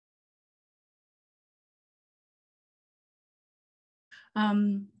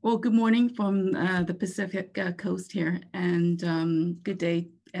Well, good morning from the Pacific Coast here, and good day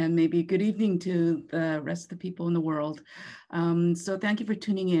and maybe good evening to the rest of the people in the world. So thank you for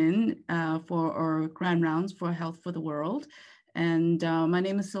tuning in for our Grand Rounds for Health for the World. And my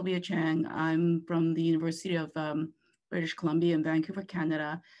name is Sylvia Chang. I'm from the University of British Columbia in Vancouver,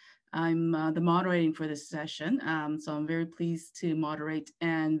 Canada. I'm the moderating for this session, so I'm very pleased to moderate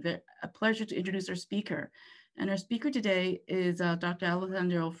and a pleasure to introduce our speaker. And our speaker today is Dr.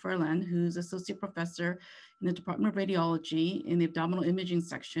 Alessandro Furlan, who's Associate Professor in the Department of Radiology in the Abdominal Imaging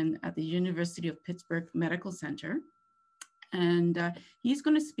Section at the University of Pittsburgh Medical Center. And he's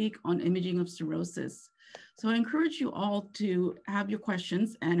going to speak on imaging of cirrhosis. So I encourage you all to have your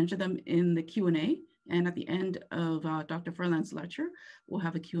questions and enter them in the Q&A. And at the end of Dr. Furlan's lecture, we'll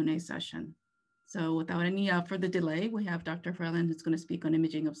have a Q&A session. So without any further delay, we have Dr. Furlan who's going to speak on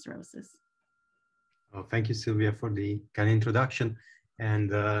imaging of cirrhosis. Well, thank you, Sylvia, for the kind introduction.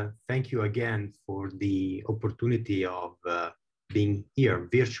 And thank you again for the opportunity of being here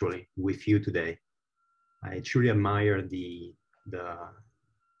virtually with you today. I truly admire the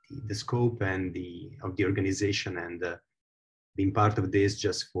scope and of the organization, and being part of this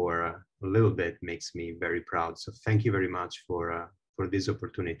just for a little bit makes me very proud. So thank you very much for this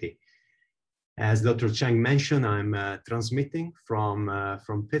opportunity. As Dr. Chang mentioned, I'm transmitting from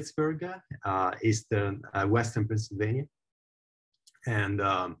Pittsburgh, Western Pennsylvania. And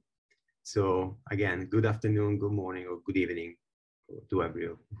so again, good afternoon, good morning, or good evening to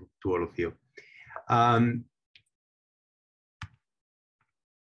all of you.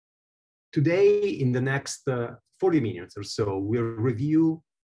 Today, in the next 40 minutes or so, we'll review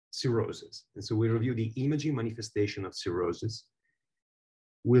cirrhosis. And so we'll review the imaging manifestation of cirrhosis.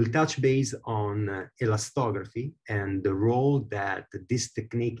 We'll touch base on elastography and the role that this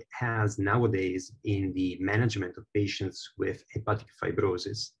technique has nowadays in the management of patients with hepatic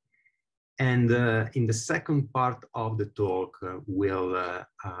fibrosis. And in the second part of the talk, we'll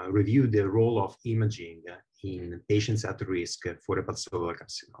review the role of imaging in patients at risk for hepatocellular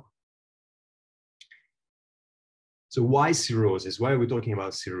carcinoma. So why cirrhosis? Why are we talking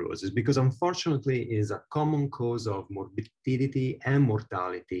about cirrhosis? Because unfortunately it is a common cause of morbidity and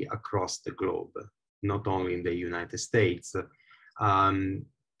mortality across the globe, not only in the United States.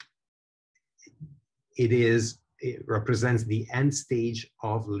 It represents the end stage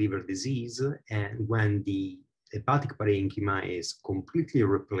of liver disease, and when the hepatic parenchyma is completely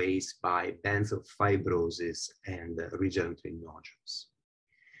replaced by bands of fibrosis and regenerative nodules.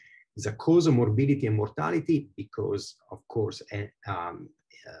 It's a cause of morbidity and mortality because, of course,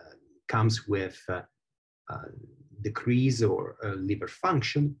 comes with decrease or liver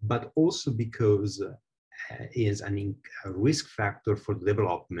function, but also because is a risk factor for the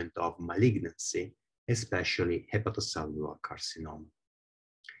development of malignancy, especially hepatocellular carcinoma.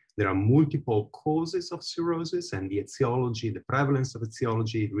 There are multiple causes of cirrhosis, and the etiology, the prevalence of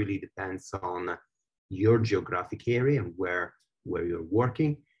etiology really depends on your geographic area and where you're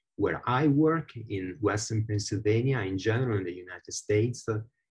working. Where I work in Western Pennsylvania, in general in the United States,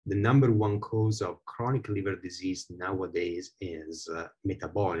 the number one cause of chronic liver disease nowadays is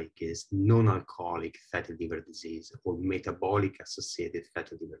metabolic, is non-alcoholic fatty liver disease or metabolic associated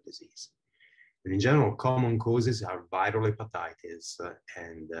fatty liver disease. And in general, common causes are viral hepatitis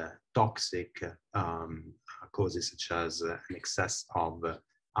and toxic causes such as an excess of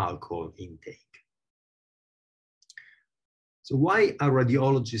alcohol intake. So why are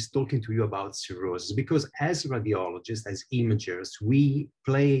radiologists talking to you about cirrhosis? Because as radiologists, as imagers, we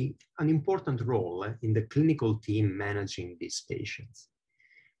play an important role in the clinical team managing these patients.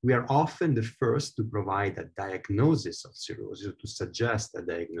 We are often the first to provide a diagnosis of cirrhosis, or to suggest a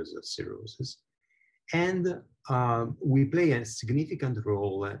diagnosis of cirrhosis. And we play a significant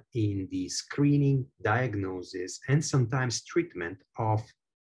role in the screening, diagnosis, and sometimes treatment of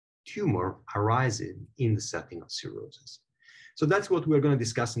tumor arising in the setting of cirrhosis. So that's what we're going to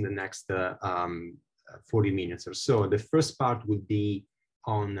discuss in the next 40 minutes or so. The first part will be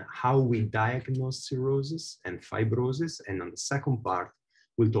on how we diagnose cirrhosis and fibrosis. And on the second part,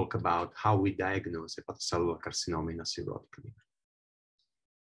 we'll talk about how we diagnose hepatocellular carcinoma in a cirrhotic liver.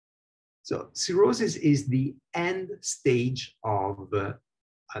 So cirrhosis is the end stage of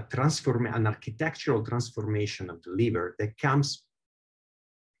an architectural transformation of the liver that comes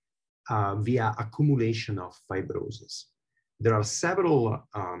via accumulation of fibrosis. There are several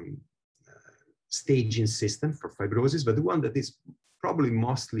staging systems for fibrosis, but the one that is probably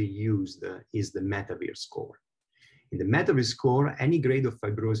mostly used is the METAVIR score. In the METAVIR score, any grade of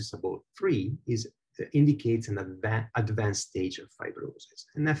fibrosis above 3 indicates an advanced stage of fibrosis,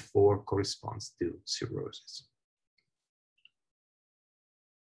 and F4 corresponds to cirrhosis.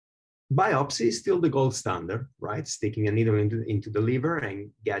 Biopsy is still the gold standard, right? Sticking a needle into the liver and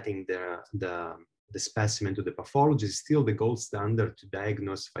getting the specimen to the pathologist is still the gold standard to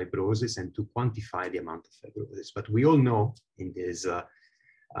diagnose fibrosis and to quantify the amount of fibrosis. But we all know in this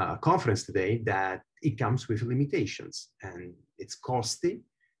conference today that it comes with limitations and it's costly.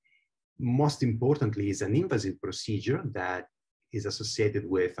 Most importantly, is an invasive procedure that is associated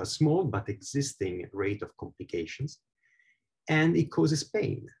with a small but existing rate of complications, and it causes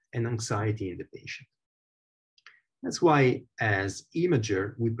pain and anxiety in the patient. That's why, as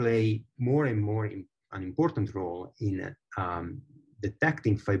imager, we play more and more an important role in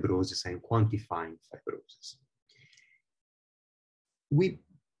detecting fibrosis and quantifying fibrosis. We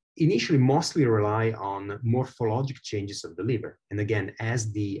initially mostly rely on morphologic changes of the liver. And again,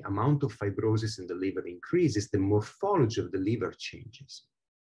 as the amount of fibrosis in the liver increases, the morphology of the liver changes.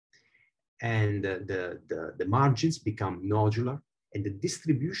 And the margins become nodular, and the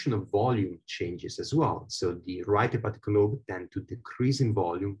distribution of volume changes as well. So the right hepatic lobe tend to decrease in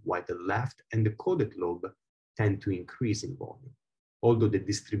volume, while the left and the caudate lobe tend to increase in volume, although the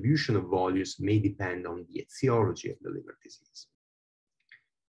distribution of volumes may depend on the etiology of the liver disease.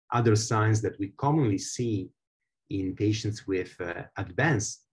 Other signs that we commonly see in patients with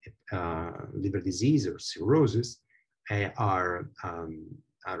advanced liver disease or cirrhosis are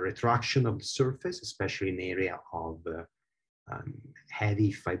a retraction of the surface, especially in the area of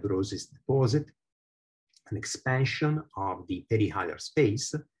heavy fibrosis deposit, an expansion of the perihilar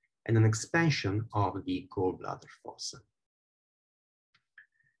space, and an expansion of the gallbladder fossa.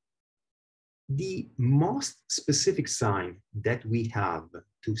 The most specific sign that we have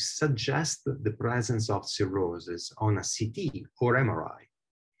to suggest the presence of cirrhosis on a CT or MRI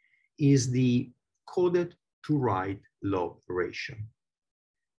is the caudate to right lobe ratio.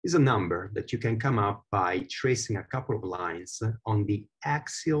 Is a number that you can come up by tracing a couple of lines on the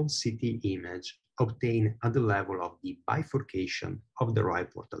axial CT image obtained at the level of the bifurcation of the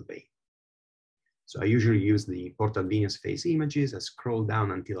right portal vein. So I usually use the portal venous phase images. I scroll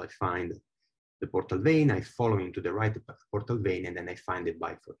down until I find the portal vein, I follow into the right portal vein, and then I find the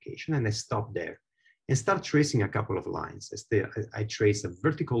bifurcation, and I stop there and start tracing a couple of lines. I trace a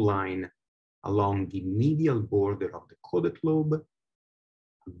vertical line along the medial border of the caudate lobe,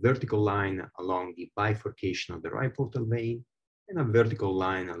 a vertical line along the bifurcation of the right portal vein, and a vertical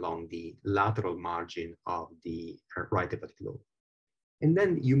line along the lateral margin of the right hepatic lobe. And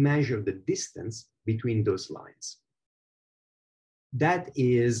then you measure the distance between those lines. That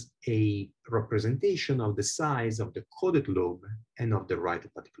is a representation of the size of the caudate lobe and of the right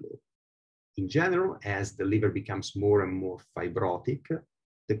hepatic lobe. In general, as the liver becomes more and more fibrotic,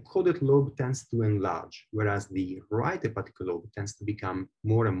 the caudate lobe tends to enlarge, whereas the right hepatic lobe tends to become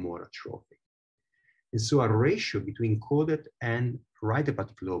more and more atrophic. And so a ratio between caudate and right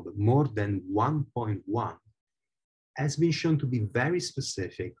hepatic lobe more than 1.1 has been shown to be very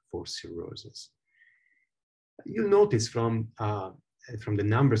specific for cirrhosis. You'll notice from the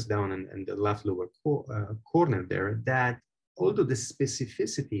numbers down in the left lower corner there that although the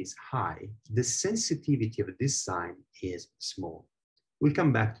specificity is high, the sensitivity of this sign is small. We'll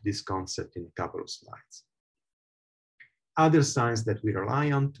come back to this concept in a couple of slides. Other signs that we rely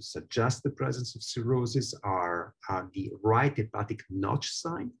on to suggest the presence of cirrhosis are the right hepatic notch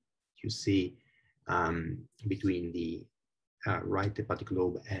sign you see between the right hepatic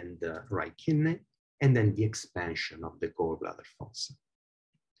lobe and the right kidney, and then the expansion of the gallbladder fossa.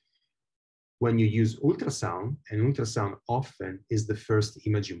 When you use ultrasound, and ultrasound often is the first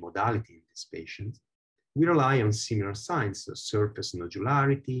imaging modality in this patient, we rely on similar signs, so surface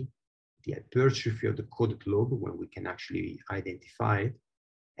nodularity, the hypertrophy of the caudate lobe when we can actually identify it,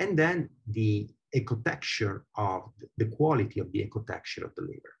 and then the ecotexture of the quality of the ecotexture of the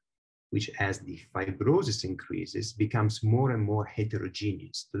liver, which as the fibrosis increases becomes more and more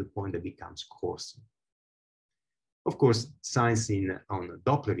heterogeneous to the point that it becomes coarser. Of course, signs on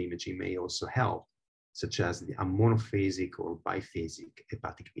Doppler imaging may also help, such as a monophasic or biphasic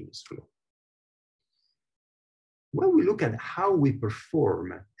hepatic venous flow. When we look at how we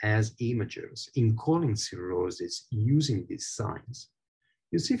perform as imagers in calling cirrhosis using these signs,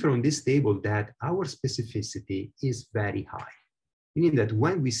 you see from this table that our specificity is very high, meaning that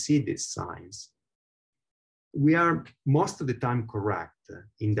when we see these signs, we are most of the time correct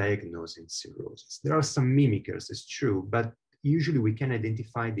in diagnosing cirrhosis. There are some mimickers, it's true, but usually we can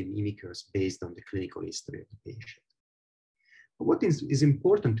identify the mimickers based on the clinical history of the patient. But what is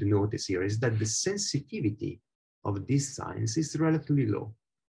important to notice here is that the sensitivity of these signs is relatively low.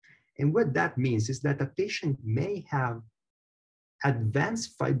 And what that means is that a patient may have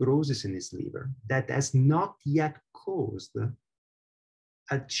advanced fibrosis in his liver that has not yet caused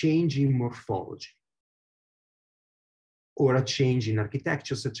a change in morphology or a change in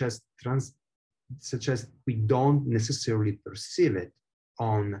architecture, such as we don't necessarily perceive it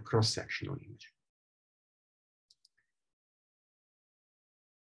on cross-sectional imaging.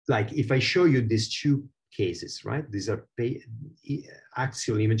 Like if I show you these two cases, right? These are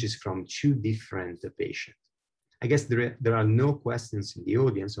axial images from two different patients. I guess there are no questions in the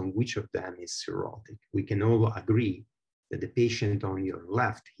audience on which of them is cirrhotic. We can all agree that the patient on your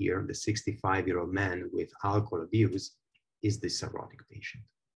left here, the 65-year-old man with alcohol abuse, is the cirrhotic patient.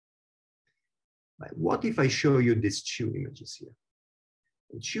 But what if I show you these two images here?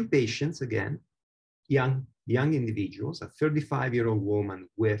 Two patients, again, young individuals, a 35-year-old woman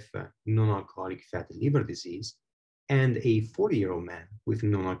with non-alcoholic fatty liver disease and a 40-year-old man with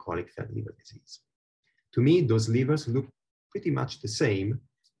non-alcoholic fatty liver disease. To me, those livers look pretty much the same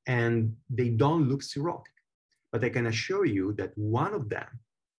and they don't look cirrhotic. But I can assure you that one of them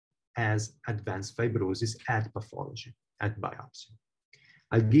has advanced fibrosis at pathology, at biopsy.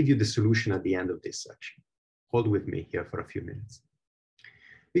 I'll give you the solution at the end of this section. Hold with me here for a few minutes.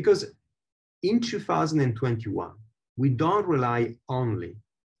 Because in 2021, we don't rely only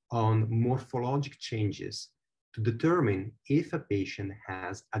on morphologic changes to determine if a patient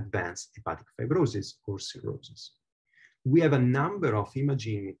has advanced hepatic fibrosis or cirrhosis. We have a number of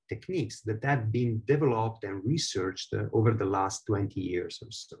imaging techniques that have been developed and researched over the last 20 years or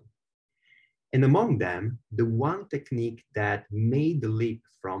so. And among them, the one technique that made the leap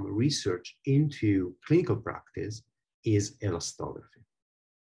from research into clinical practice is elastography.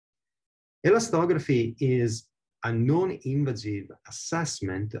 Elastography is a non-invasive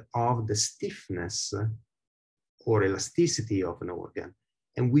assessment of the stiffness or elasticity of an organ.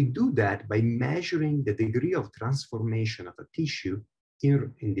 And we do that by measuring the degree of transformation of a tissue,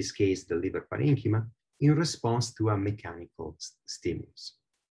 in this case, the liver parenchyma, in response to a mechanical stimulus.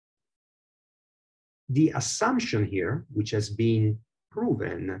 The assumption here, which has been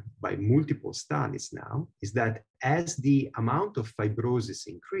proven by multiple studies now, is that as the amount of fibrosis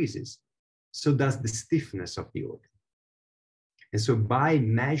increases, so does the stiffness of the organ. And so by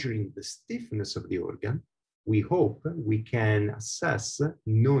measuring the stiffness of the organ, we hope we can assess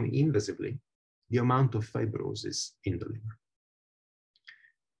non-invasively the amount of fibrosis in the liver.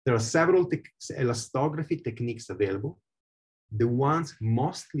 There are several elastography techniques available. The ones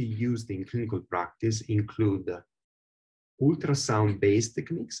mostly used in clinical practice include ultrasound-based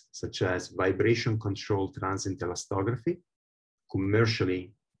techniques, such as vibration-controlled transient elastography.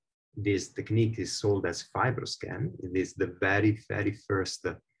 Commercially, this technique is sold as FibroScan. It is the very, very first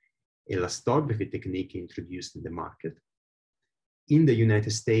elastography technique introduced in the market. In the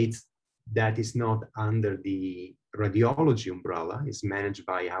United States, that is not under the radiology umbrella. It's managed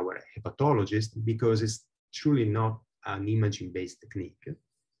by our hepatologist because it's truly not an imaging-based technique.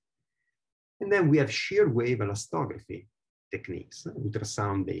 And then we have shear wave elastography techniques,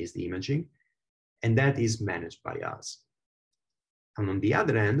 ultrasound-based imaging, and that is managed by us. And on the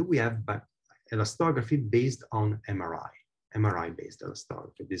other end, we have elastography based on MRI-based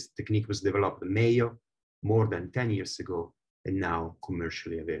elastography. This technique was developed at Mayo more than 10 years ago and now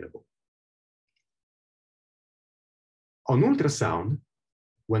commercially available. On ultrasound,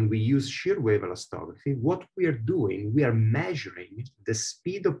 when we use shear wave elastography, what we are doing, we are measuring the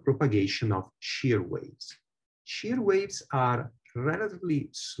speed of propagation of shear waves. Shear waves are relatively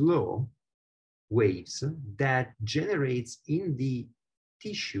slow waves that generates in the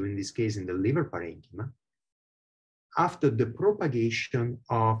tissue, in this case in the liver parenchyma, after the propagation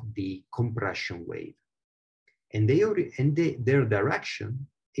of the compression wave. And their direction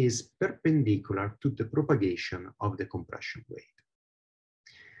is perpendicular to the propagation of the compression wave.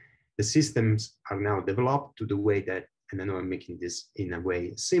 The systems are now developed to the way that, and I know I'm making this in a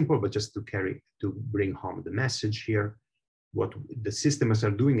way simple, but just to bring home the message here, what the systems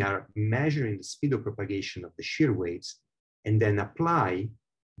are doing are measuring the speed of propagation of the shear waves and then apply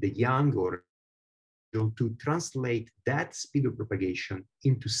the young or to translate that speed of propagation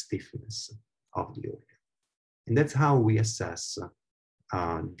into stiffness of the organ. And that's how we assess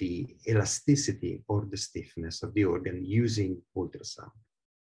the elasticity or the stiffness of the organ using ultrasound.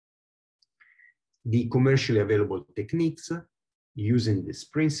 The commercially available techniques using this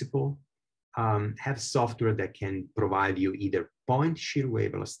principle have software that can provide you either point shear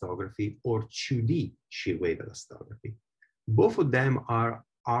wave elastography or 2D shear wave elastography. Both of them are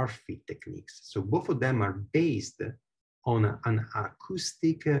RF techniques. So both of them are based on an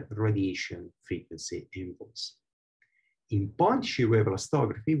acoustic radiation frequency impulse. In point shear wave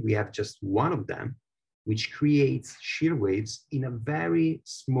elastography, we have just one of them, which creates shear waves in a very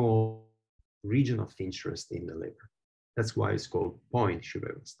small region of interest in the liver. That's why it's called point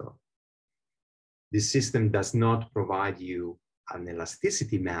Schirru elastography. This system does not provide you an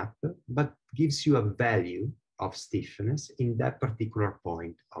elasticity map, but gives you a value of stiffness in that particular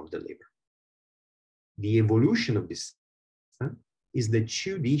point of the liver. The evolution of this system is the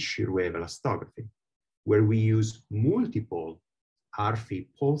 2D shear wave elastography, where we use multiple RF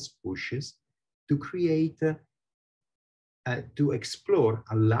pulse pushes to create, to explore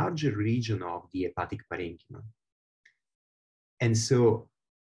a larger region of the hepatic parenchyma. And so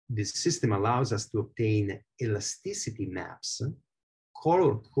this system allows us to obtain elasticity maps,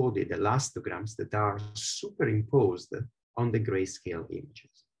 color-coded elastograms that are superimposed on the grayscale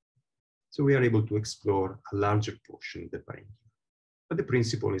images. So we are able to explore a larger portion of the parenchyma. But the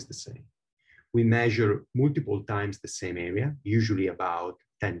principle is the same. We measure multiple times the same area, usually about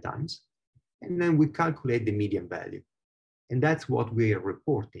 10 times, and then we calculate the median value. And that's what we are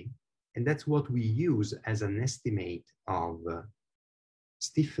reporting, and that's what we use as an estimate of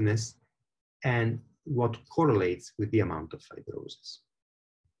stiffness and what correlates with the amount of fibrosis.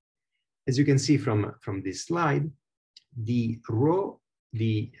 As you can see from this slide, the row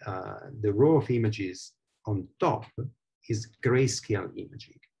of images on top is grayscale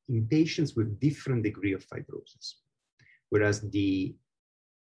imaging in patients with different degree of fibrosis, whereas the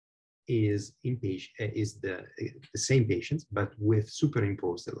same patients, but with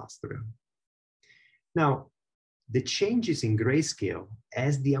superimposed elastogram. Now, the changes in grayscale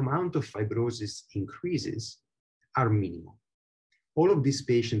as the amount of fibrosis increases are minimal. All of these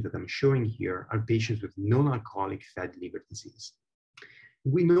patients that I'm showing here are patients with non-alcoholic fatty liver disease.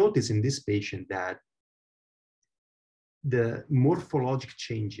 We notice in this patient that the morphologic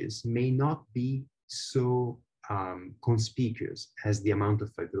changes may not be so conspicuous as the amount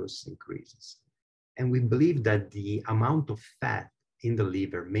of fibrosis increases. And we believe that the amount of fat in the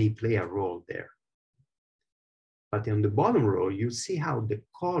liver may play a role there. But on the bottom row, you see how the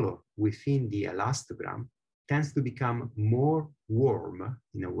color within the elastogram tends to become more warm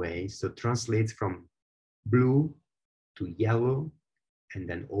in a way, so it translates from blue to yellow, and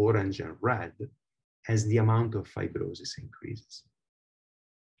then orange and red as the amount of fibrosis increases.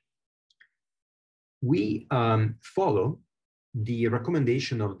 We follow the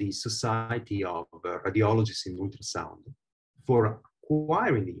recommendation of the Society of Radiologists in Ultrasound for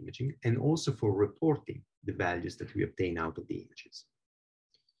acquiring the imaging and also for reporting the values that we obtain out of the images.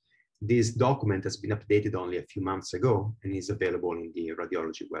 This document has been updated only a few months ago and is available in the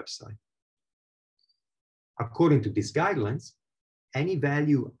radiology website. According to these guidelines, any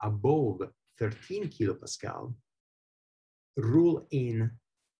value above 13 kilopascal rule in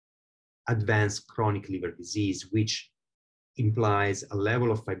advanced chronic liver disease, which implies a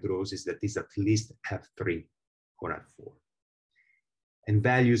level of fibrosis that is at least F3 or F4. And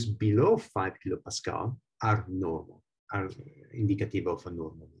values below 5 kilopascal are normal, are indicative of a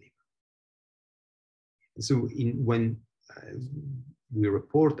normal liver. And so when we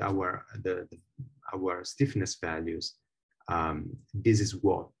report our stiffness values, this is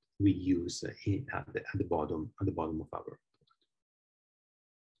what we use at the bottom of our report.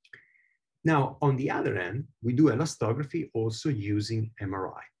 Now, on the other end, we do elastography also using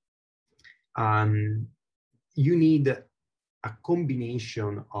MRI. You need a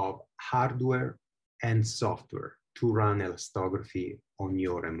combination of hardware and software to run elastography on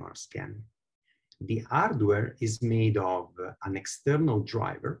your MR scanner. The hardware is made of an external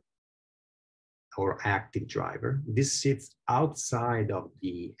driver or active driver. This sits outside of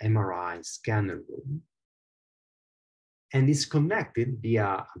the MRI scanner room and is connected via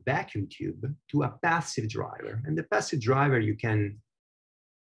a vacuum tube to a passive driver. And the passive driver, you can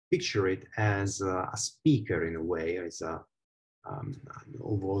picture it as a speaker in a way. It's an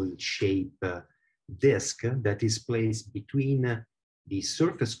oval-shaped disc that is placed between the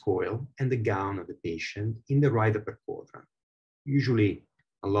surface coil and the gown of the patient in the right upper quadrant, usually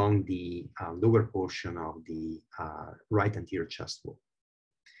along the lower portion of the right anterior chest wall.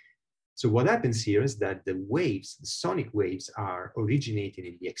 So what happens here is that the waves, the sonic waves, are originating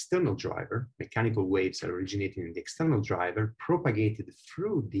in the external driver. Mechanical waves are originating in the external driver, propagated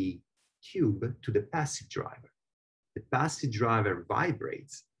through the tube to the passive driver. The passive driver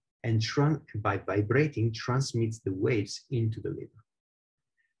vibrates and by vibrating transmits the waves into the liver.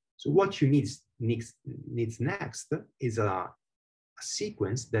 So what you need next is a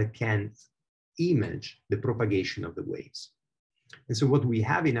sequence that can image the propagation of the waves. And so what we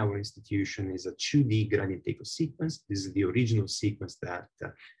have in our institution is a 2D gradient echo sequence. This is the original sequence that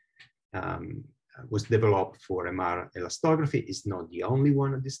was developed for MR elastography. It's not the only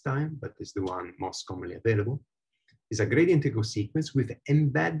one at this time, but it's the one most commonly available. It's a gradient echo sequence with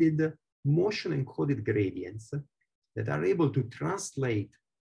embedded motion encoded gradients that are able to translate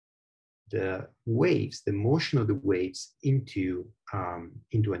the waves, the motion of the waves into an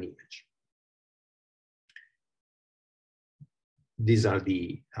image. These are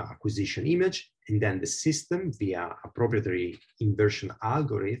the acquisition image, and then the system via a proprietary inversion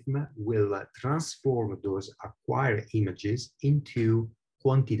algorithm will transform those acquired images into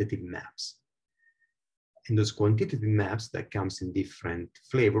quantitative maps. And those quantitative maps that comes in different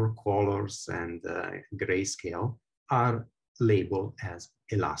flavor, colors, and grayscale are labeled as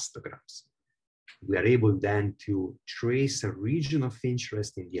elastograms. We are able then to trace a region of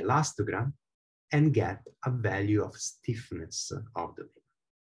interest in the elastogram and get a value of stiffness of the liver.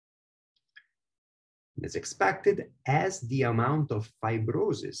 As expected, as the amount of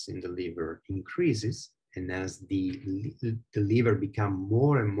fibrosis in the liver increases, and as the liver becomes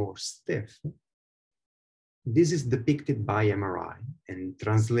more and more stiff, this is depicted by MRI and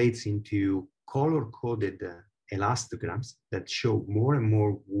translates into color-coded elastograms that show more and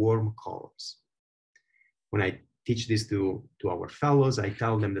more warm colors. When I teach this to our fellows, I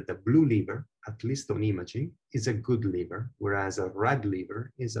tell them that a blue liver, at least on imaging, is a good liver, whereas a red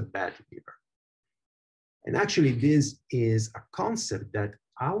liver is a bad liver. And actually, this is a concept that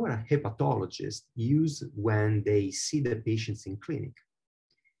our hepatologists use when they see the patients in clinic.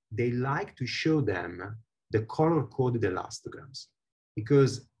 They like to show them the color-coded elastograms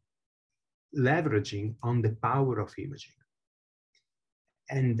because leveraging on the power of imaging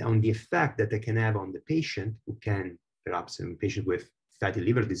and on the effect that they can have on the patient who can, perhaps a patient with fatty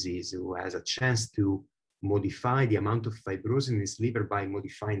liver disease who has a chance to modify the amount of fibrosis in his liver by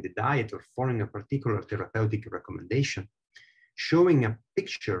modifying the diet or following a particular therapeutic recommendation, showing a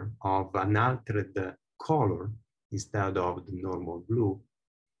picture of an altered color instead of the normal blue,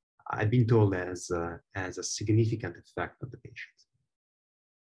 I've been told has a significant effect on the patient.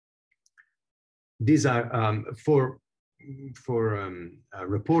 These are, for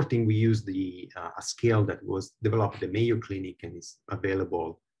reporting, we use a scale that was developed at the Mayo Clinic and is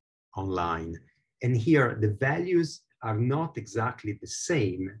available online. And here, the values are not exactly the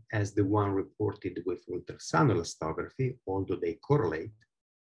same as the one reported with ultrasound elastography, although they correlate.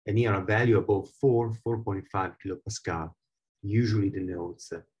 And here, a value above 4.5 kilopascal usually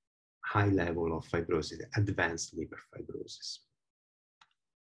denotes a high level of fibrosis, advanced liver fibrosis.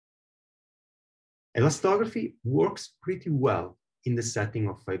 Elastography works pretty well in the setting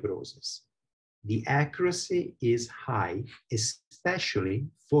of fibrosis. The accuracy is high, especially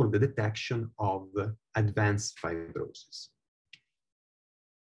for the detection of advanced fibrosis.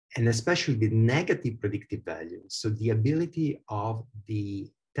 And especially the negative predictive value, so the ability of the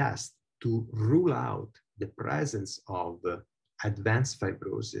test to rule out the presence of advanced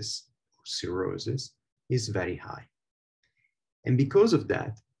fibrosis or cirrhosis is very high. And because of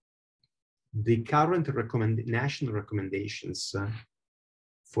that, the current national recommendations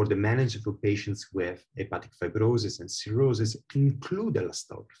for the management of patients with hepatic fibrosis and cirrhosis include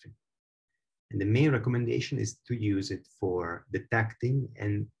elastography. And the main recommendation is to use it for detecting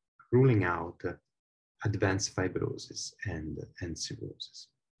and ruling out advanced fibrosis and cirrhosis.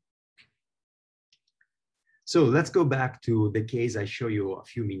 So let's go back to the case I showed you a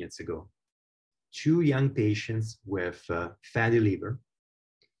few minutes ago. 2 young patients with fatty liver,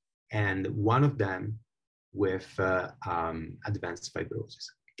 and one of them with advanced fibrosis.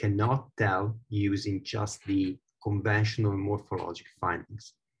 Cannot tell using just the conventional morphologic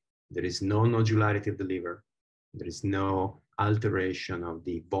findings. There is no nodularity of the liver. There is no alteration of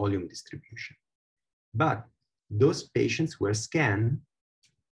the volume distribution. But those patients were scanned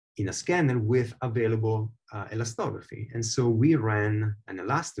in a scanner with available elastography. And so we ran an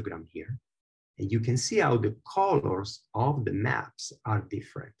elastogram here, and you can see how the colors of the maps are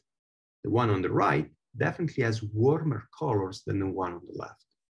different. The one on the right definitely has warmer colors than the one on the left.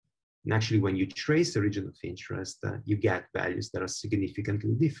 And actually, when you trace the region of interest, you get values that are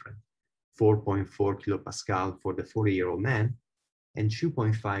significantly different. 4.4 kilopascal for the 40-year-old man and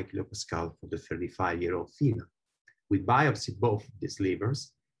 2.5 kilopascal for the 35-year-old female. We biopsied both these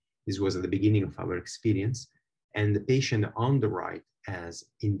livers. This was at the beginning of our experience. And the patient on the right has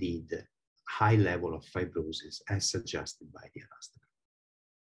indeed a high level of fibrosis as suggested by the elastogram.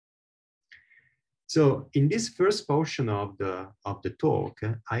 So in this first portion of the talk,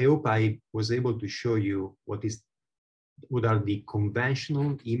 I hope I was able to show you what are the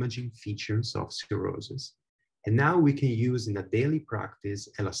conventional imaging features of cirrhosis. And now we can use in a daily practice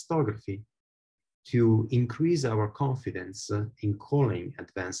elastography to increase our confidence in calling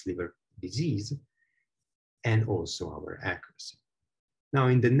advanced liver disease and also our accuracy. Now,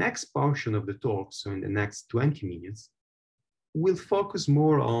 in the next portion of the talk, so in the next 20 minutes, we'll focus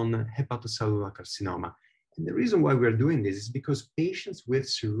more on hepatocellular carcinoma And the reason why we're doing this is because patients with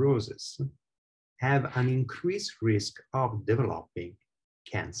cirrhosis have an increased risk of developing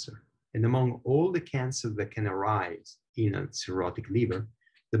cancer. And among all the cancers that can arise in a cirrhotic liver,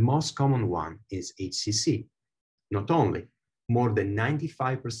 the most common one is HCC. Not only, more than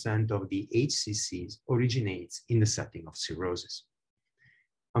 95% of the HCCs originates in the setting of cirrhosis.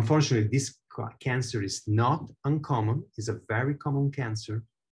 Unfortunately, this cancer is not uncommon, it's a very common cancer.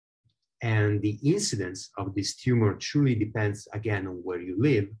 And the incidence of this tumor truly depends, again, on where you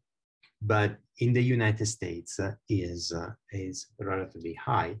live, but in the United States is relatively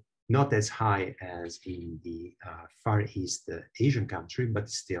high, not as high as in the Far East Asian country, but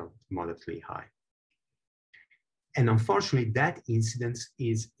still moderately high. And unfortunately, that incidence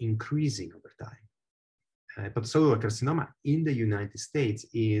is increasing over time. Hepatocellular carcinoma in the United States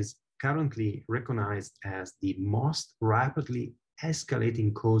is currently recognized as the most rapidly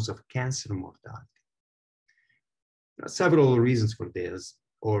escalating cause of cancer mortality. There are several reasons for this,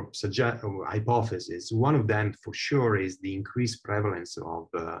 or hypotheses. One of them, for sure, is the increased prevalence of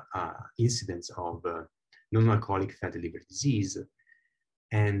incidence of non-alcoholic fatty liver disease,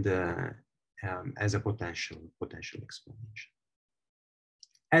 and as a potential explanation.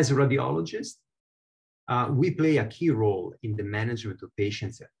 As radiologists, we play a key role in the management of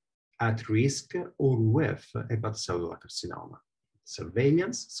patients at risk or with hepatocellular carcinoma.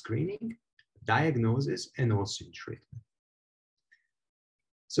 Surveillance, screening, diagnosis, and also in treatment.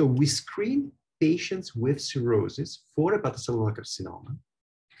 So we screen patients with cirrhosis for hepatocellular carcinoma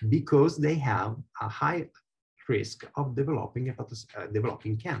because they have a high risk of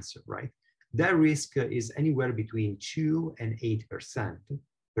developing cancer, right? That risk is anywhere between 2 and 8%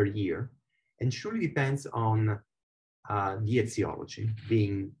 per year, and surely depends on the etiology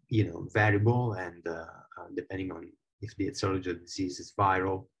being, variable, and depending on if the etiology of the disease is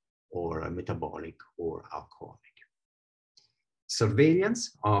viral or metabolic or alcoholic.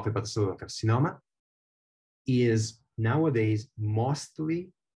 Surveillance of hepatocellular carcinoma is nowadays mostly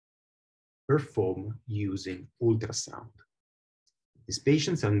performed using ultrasound. These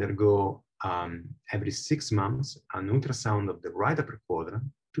patients undergo every 6 months an ultrasound of the right upper quadrant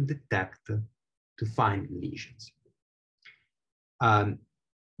to find lesions.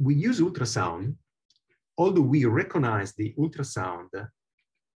 We use ultrasound, although we recognize the ultrasound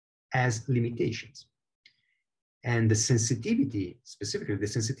as limitations. And the sensitivity, specifically the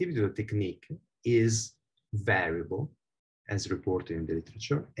sensitivity of the technique, is variable, as reported in the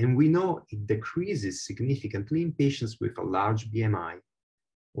literature. And we know it decreases significantly in patients with a large BMI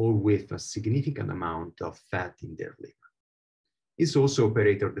or with a significant amount of fat in their liver. It's also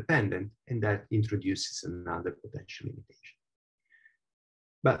operator dependent, and that introduces another potential limitation.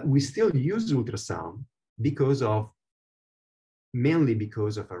 But we still use ultrasound mainly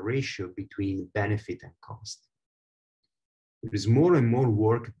because of a ratio between benefit and cost. There is more and more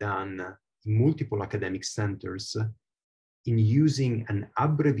work done in multiple academic centers in using an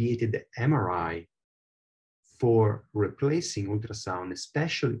abbreviated MRI for replacing ultrasound,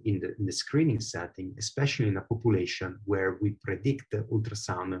 especially in the screening setting, especially in a population where we predict the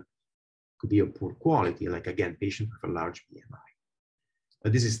ultrasound could be of poor quality, like, again, patients with a large BMI.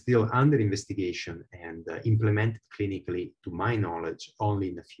 But this is still under investigation and implemented clinically, to my knowledge, only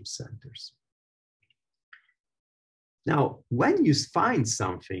in a few centers. Now, when you find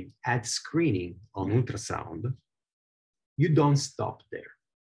something at screening on ultrasound, you don't stop there.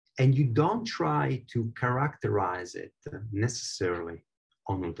 And you don't try to characterize it necessarily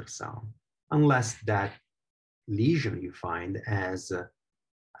on ultrasound, unless that lesion you find as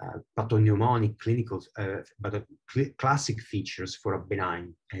pathognomonic clinical, classic features for a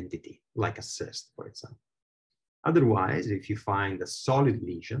benign entity, like a cyst, for example. Otherwise, if you find a solid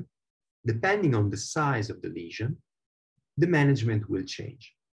lesion, depending on the size of the lesion, the management will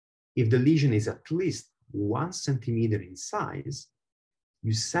change. If the lesion is at least 1 centimeter in size,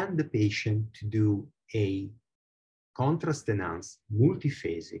 you send the patient to do a contrast-enhanced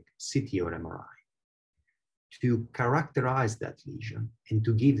multiphasic CT or MRI to characterize that lesion and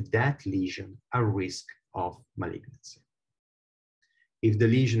to give that lesion a risk of malignancy. If the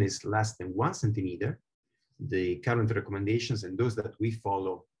lesion is less than 1 centimeter, the current recommendations, and those that we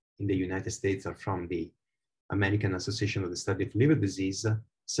follow in the United States are from the American Association of the Study of Liver Disease,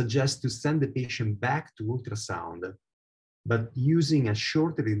 suggest to send the patient back to ultrasound, but using a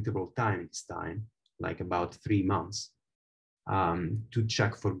shorter interval time this time, like about 3 months, to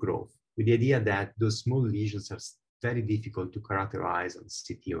check for growth, with the idea that those small lesions are very difficult to characterize on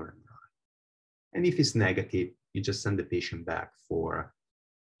CT or MRI. And if it's negative, you just send the patient back for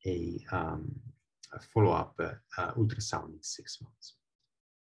a follow-up ultrasound in 6 months.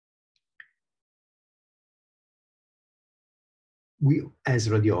 we, as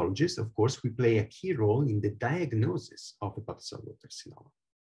radiologists, of course, we play a key role in the diagnosis of hepatocellular carcinoma.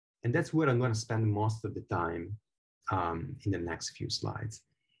 And that's where I'm going to spend most of the time in the next few slides.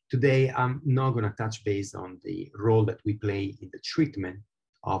 Today, I'm not going to touch base on the role that we play in the treatment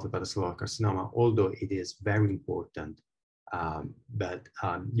of hepatocellular carcinoma, although it is very important. But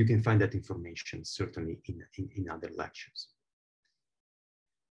you can find that information certainly in other lectures.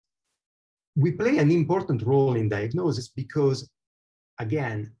 We play an important role in diagnosis because,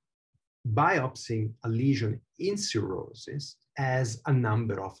 again, biopsying a lesion in cirrhosis has a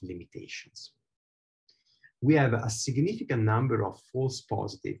number of limitations. We have a significant number of false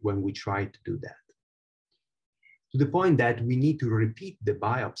positives when we try to do that, to the point that we need to repeat the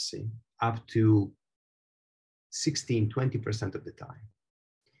biopsy up to 16–20% of the time.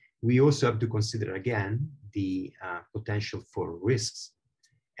 We also have to consider, again, the potential for risks,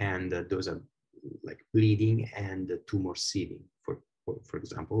 and those are like bleeding and tumor seeding, for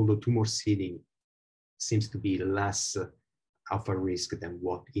example, although tumor seeding seems to be less of a risk than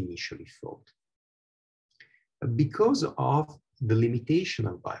what initially thought. Because of the limitation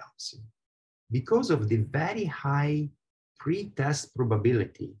of biopsy, because of the very high pre-test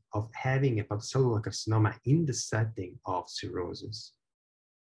probability of having hepatocellular carcinoma in the setting of cirrhosis,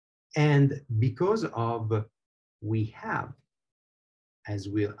 and because of we have, as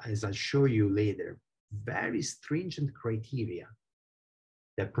I'll show you later, very stringent criteria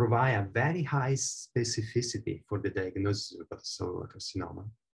that provide a very high specificity for the diagnosis of hepatocellular carcinoma,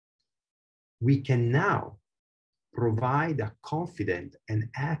 we can now provide a confident and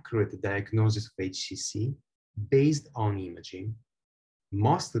accurate diagnosis of HCC based on imaging,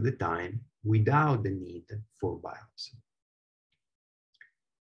 most of the time without the need for biopsy.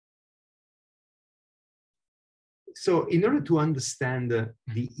 So in order to understand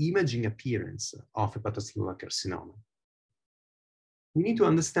the imaging appearance of hepatocellular carcinoma, we need to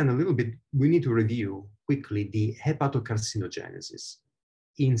understand a little bit, we need to review quickly the hepatocarcinogenesis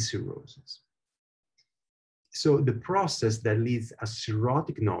in cirrhosis. So the process that leads a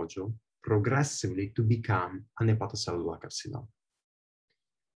cirrhotic nodule progressively to become an hepatocellular carcinoma.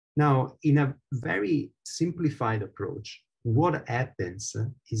 Now, in a very simplified approach, what happens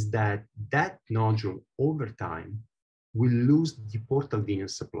is that that nodule over time will lose the portal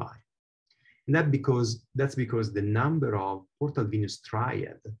venous supply. And that's because the number of portal venous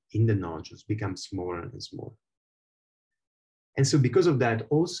triad in the nodules becomes smaller and smaller. And so because of that,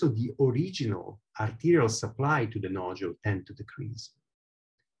 also the original arterial supply to the nodule tend to decrease.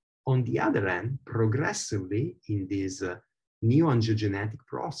 On the other hand, progressively in this neoangiogenetic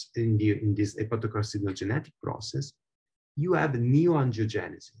process, in this hepatocarcinogenetic process, you have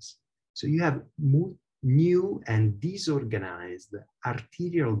neoangiogenesis. So you have new and disorganized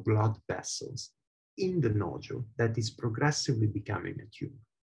arterial blood vessels in the nodule that is progressively becoming a tumor.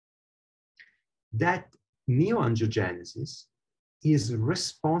 That neoangiogenesis is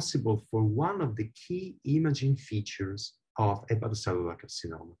responsible for one of the key imaging features of hepatocellular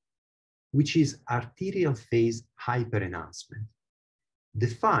carcinoma, which is arterial phase hyperenhancement,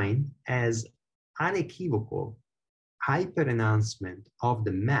 defined as unequivocal hyperenhancement of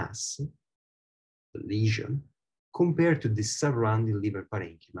the mass, the lesion, compared to the surrounding liver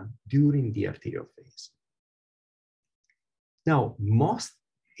parenchyma during the arterial phase. Now, most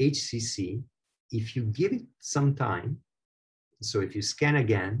HCC, if you give it some time, so if you scan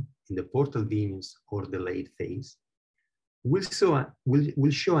again in the portal venous or the late phase,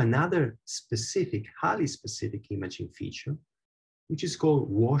 will show another specific, highly specific imaging feature, which is called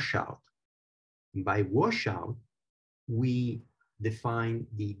washout. By washout, we define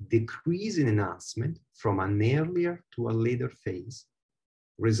the decrease in enhancement from an earlier to a later phase,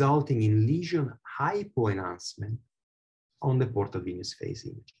 resulting in lesion hypoenhancement on the portal venous phase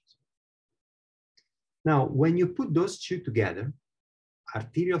images. Now, when you put those two together,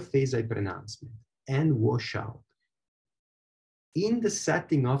 arterial phase hyperenhancement and washout, in the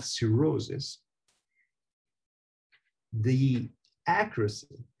setting of cirrhosis, the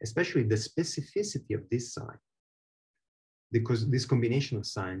accuracy, especially the specificity of this sign, because this combination of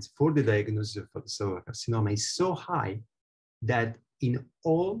signs for the diagnosis of hepatocellular carcinoma is so high that in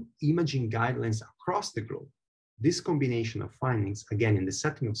all imaging guidelines across the globe, this combination of findings, again, in the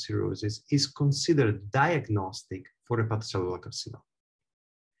setting of cirrhosis, is considered diagnostic for hepatocellular carcinoma.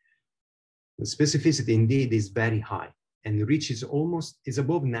 The specificity indeed is very high and reaches is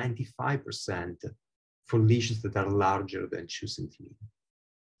above 95% for lesions that are larger than 2 centimeters.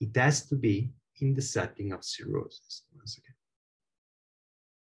 It has to be in the setting of cirrhosis, once again.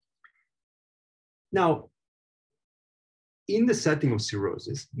 Now, in the setting of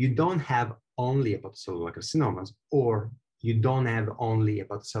cirrhosis, you don't have only hepatocellular carcinomas, or you don't have only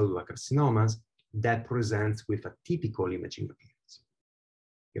hepatocellular carcinomas that presents with a typical imaging appearance.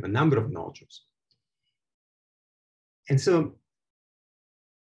 You have a number of nodules. And so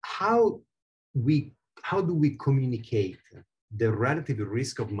how do we communicate the relative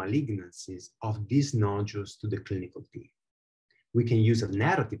risk of malignancies of these nodules to the clinical team? We can use a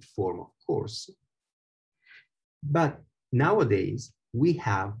narrative form, of course, but nowadays we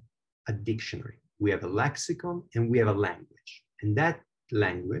have a dictionary, we have a lexicon, and we have a language. And that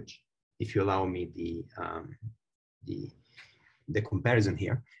language, if you allow me the comparison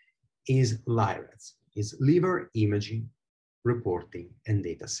here, is LIRADS, is Liver Imaging, Reporting, and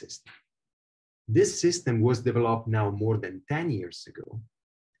Data System. This system was developed now more than 10 years ago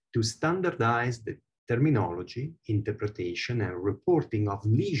to standardize the terminology, interpretation, and reporting of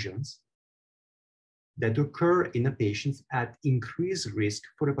lesions that occur in a patient at increased risk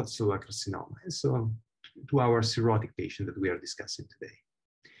for hepatocellular carcinoma, and so to our cirrhotic patient that we are discussing today.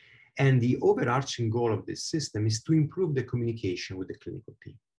 And the overarching goal of this system is to improve the communication with the clinical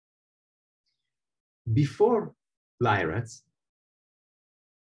team. Before LIRADS,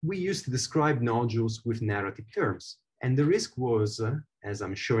 we used to describe nodules with narrative terms. And the risk was, as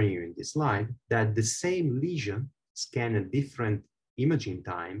I'm showing you in this slide, that the same lesion scanned at different imaging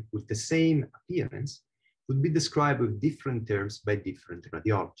time with the same appearance would be described with different terms by different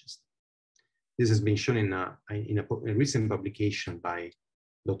radiologists. This has been shown in a recent publication by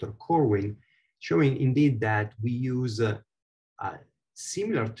Dr. Corwin, showing indeed that we use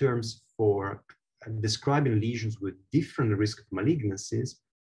similar terms for describing lesions with different risk of malignancies,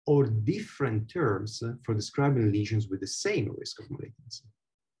 or different terms for describing lesions with the same risk of malignancy.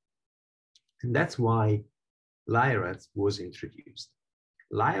 And that's why LIRADS was introduced.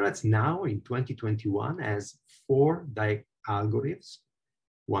 LIRADS now in 2021 has 4 algorithms,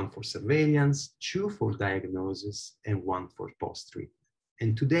 1 for surveillance, 2 for diagnosis, and 1 for post-treatment.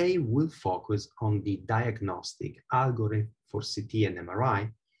 And today we'll focus on the diagnostic algorithm for CT and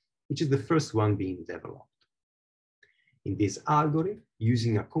MRI, which is the first one being developed. In this algorithm,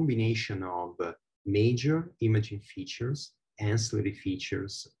 using a combination of major imaging features, ancillary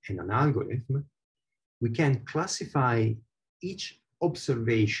features, and an algorithm, we can classify each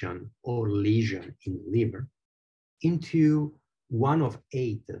observation or lesion in the liver into one of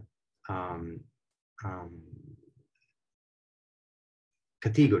 8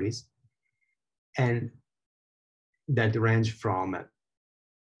 categories, and that range from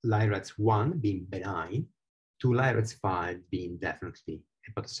LIRADS 1 being benign to LIRADS 5 being definitely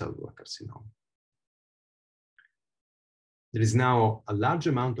hepatocellular carcinoma. There is now a large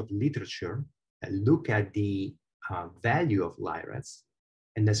amount of literature that look at the value of LIRADS,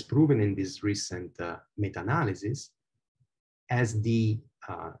 and as proven in this recent meta-analysis, as the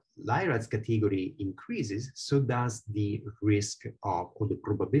LIRADS category increases, so does the risk of, or the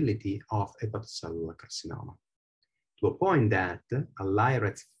probability of hepatocellular carcinoma, to a point that a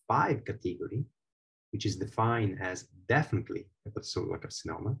LIRADS 5 category, which is defined as definitely hepatocellular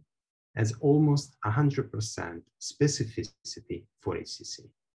carcinoma, has almost 100% specificity for HCC.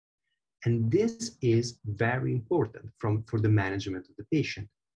 And this is very important for the management of the patient,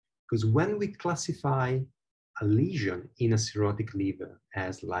 because when we classify a lesion in a cirrhotic liver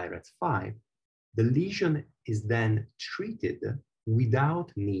as LIRADS 5, the lesion is then treated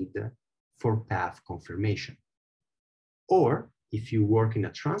without need for path confirmation. Or if you work in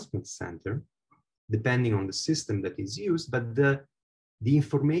a transplant center, depending on the system that is used, but the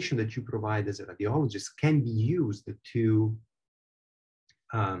information that you provide as a radiologist can be used to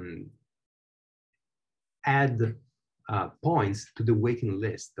add points to the waiting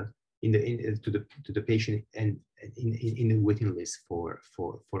list to the patient and in the waiting list for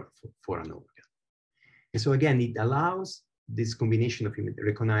an organ. And so again, it allows this combination of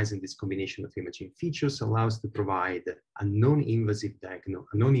recognizing this combination of imaging features allows to provide a non-invasive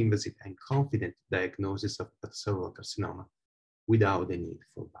and confident diagnosis of hepatocellular carcinoma without the need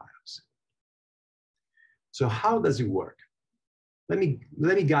for biopsy. So how does it work? Let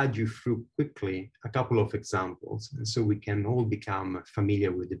me guide you through quickly a couple of examples, and so we can all become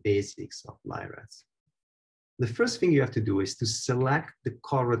familiar with the basics of LIRADS. The first thing you have to do is to select the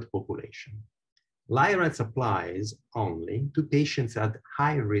correct population. LIRADS applies only to patients at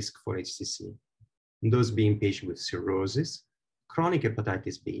high risk for HCC, and those being patients with cirrhosis, chronic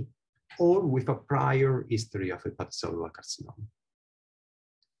hepatitis B, or with a prior history of hepatocellular carcinoma.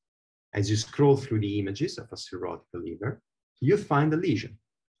 As you scroll through the images of a cirrhotic liver, you find a lesion,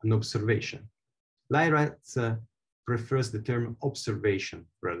 an observation. LIRADS prefers the term observation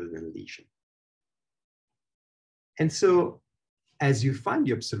rather than lesion. And so as you find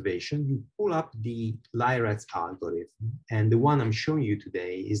the observation, you pull up the LIRADS algorithm. And the one I'm showing you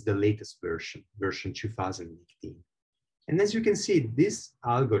today is the latest version, version 2018. And as you can see, this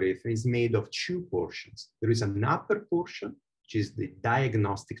algorithm is made of two portions. There is an upper portion, which is the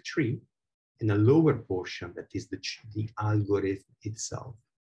diagnostic tree, and a lower portion that is the algorithm itself.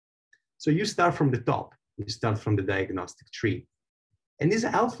 So you start from the top, you start from the diagnostic tree. And it's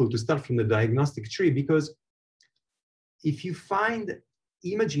helpful to start from the diagnostic tree because if you find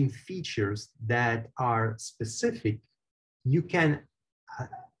imaging features that are specific, you can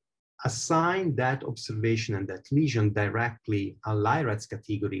assign that observation and that lesion directly a LIRADS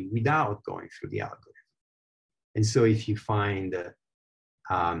category without going through the algorithm. And so if you find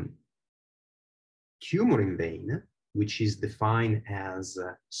tumor in vein, which is defined as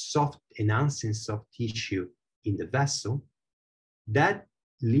enhancing soft tissue in the vessel, that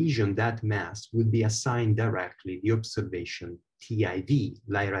lesion, that mass, would be assigned directly the observation TIV,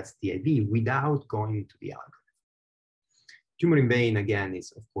 LIRADS TIV, without going into the algorithm. Tumor in vein, again,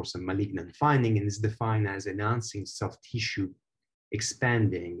 is of course a malignant finding and is defined as enhancing soft tissue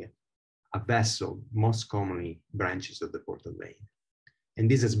expanding a vessel, most commonly branches of the portal vein. And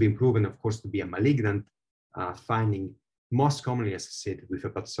this has been proven, of course, to be a malignant finding, most commonly associated with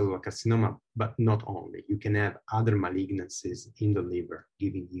hepatocellular carcinoma, but not only. You can have other malignancies in the liver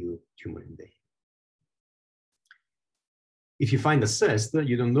giving you tumor in vein. If you find a cyst,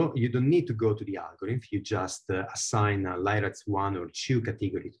 you don't need to go to the algorithm. You just assign a LIRADS 1 or 2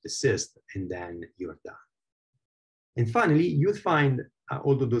 category to the cyst, and then you're done. And finally, you'll find,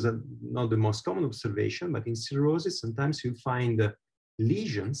 although those are not the most common observation, but in cirrhosis, sometimes you'll find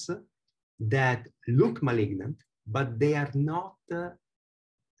lesions that look malignant, but they are not,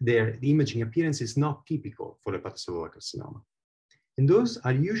 the imaging appearance is not typical for hepatocellular carcinoma. And those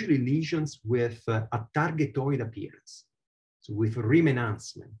are usually lesions with a targetoid appearance. So with rim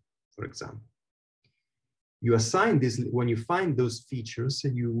enhancement, for example. You assign this, when you find those features,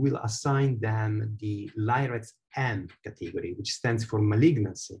 you will assign them the LIRADS M category, which stands for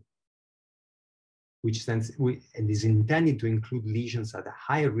malignancy, and is intended to include lesions at a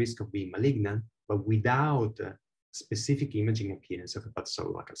higher risk of being malignant, but without specific imaging appearance of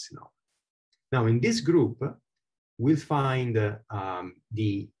hepatocellular carcinoma. Now, in this group, we'll find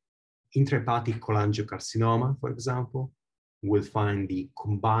the intrahepatic cholangiocarcinoma, for example. We'll find the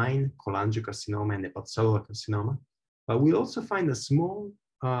combined cholangiocarcinoma and hepatocellular carcinoma, but we'll also find a small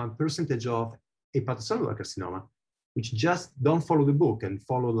percentage of hepatocellular carcinoma, which just don't follow the book and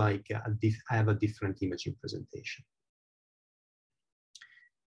follow like have a different imaging presentation.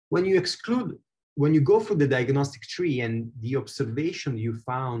 When you go through the diagnostic tree and the observation you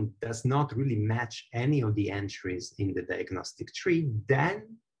found does not really match any of the entries in the diagnostic tree,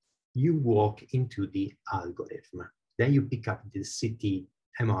 then you walk into the algorithm. Then you pick up the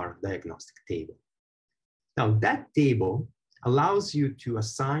CT-MR diagnostic table. Now that table allows you to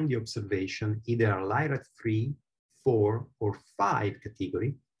assign the observation either a LIRADS 3, 4, or 5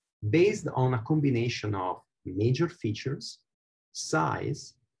 category based on a combination of major features,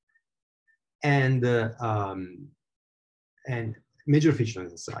 size, and major features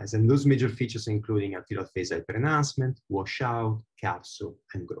and size. And those major features including arterial phase hyperenhancement, washout, capsule,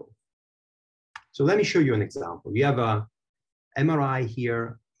 and growth. So let me show you an example. You have a MRI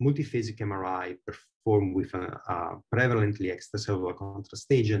here, multiphasic MRI performed with a prevalently extracellular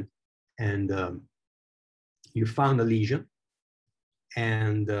contrast agent, and you found a lesion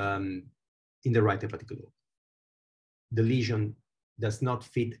and in the right hepatic lobe. The lesion does not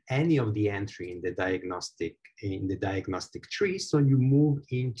fit any of the entry in the diagnostic tree, so you move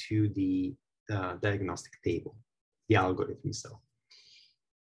into the diagnostic table, the algorithm itself.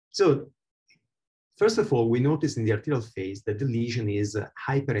 So first of all, we notice in the arterial phase that the lesion is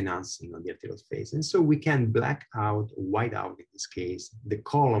hyperenhancing on the arterial phase. And so we can black out, or white out in this case, the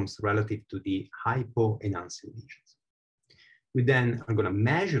columns relative to the hypoenhancing lesions. We then are going to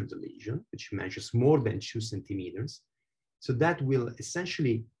measure the lesion, which measures more than 2 centimeters. So that will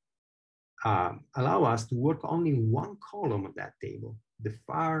essentially allow us to work only in one column of that table, the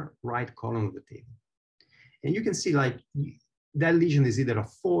far right column of the table. And you can see like, that lesion is either a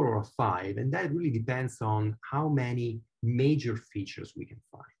 4 or a 5, and that really depends on how many major features we can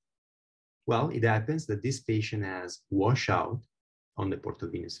find. Well, it happens that this patient has washout on the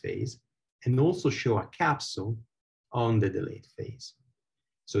portovenous phase and also show a capsule on the delayed phase.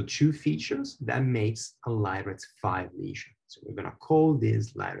 So 2 features, that makes a LIRADS 5 lesion. So we're gonna call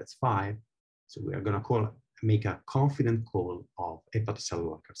this LIRADS 5. So we are gonna make a confident call of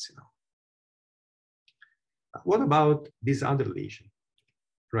hepatocellular carcinoma. What about this other lesion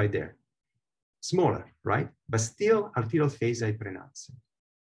right there? smaller, right? But still arterial phase hyperenhancing.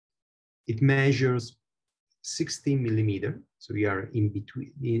 It measures 16 millimeter. So you are in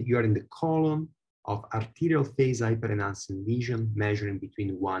between, you are in the column of arterial phase hyperenhancing lesion measuring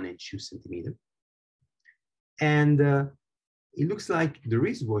between 1 and 2 centimeters. And it looks like there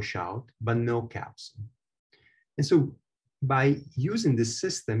is washout, but no capsule. And so by using this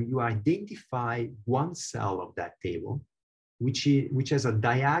system, you identify one cell of that table, which has a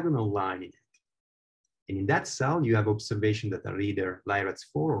diagonal line in it. And in that cell, you have observation that are either LIRADS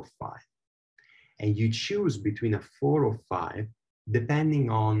 4 or 5. And you choose between a 4 or 5,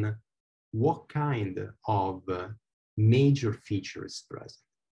 depending on what kind of major feature is present.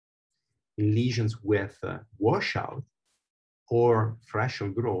 In lesions with washout or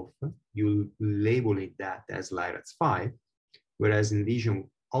fractional growth, you label it that as LIRADS 5, whereas in lesion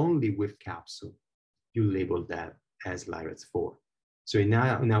only with capsule, you label that as LIRADS 4. So in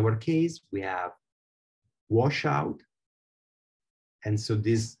our case, we have washout, and so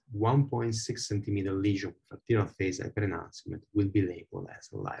this 1.6 centimeter lesion with arterial phase hyperenhancement will be labeled as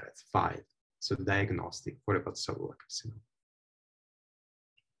LIRADS 5, so diagnostic for hepatocellular carcinoma.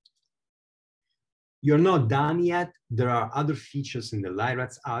 You're not done yet. There are other features in the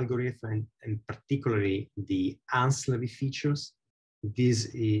LIRADS algorithm, and particularly the ancillary features. This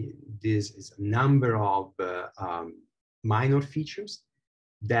is a number of minor features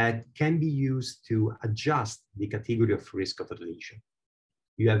that can be used to adjust the category of risk of a lesion.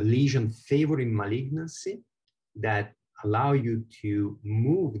 You have lesion favoring malignancy that allow you to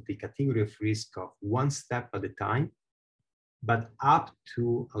move the category of risk of one step at a time, but up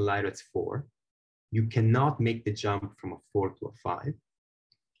to a LIRADS 4. You cannot make the jump from a 4 to a 5.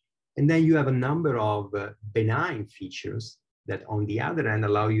 And then you have a number of benign features that on the other end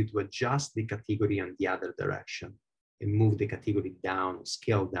allow you to adjust the category on the other direction and move the category down or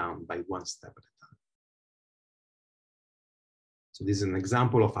scale down by one step at a time. So this is an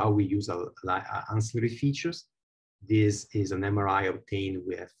example of how we use ancillary features. This is an MRI obtained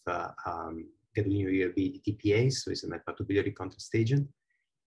with gadolinium UAB DTPA, so it's an hepatobiliary contrast agent.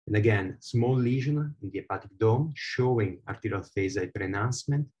 And again, small lesion in the hepatic dome showing arterial phase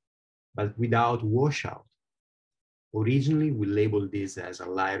hyperenhancement, but without washout. Originally, we labeled this as a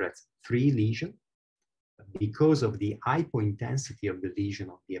LIRADS 3 lesion. Because of the hypointensity of the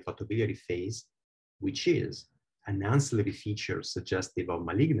lesion of the hepatobiliary phase, which is an ancillary feature suggestive of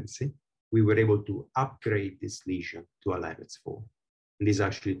malignancy, we were able to upgrade this lesion to a LIRADS 4. And this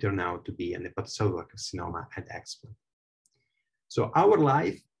actually turned out to be an hepatocellular carcinoma at explant. So our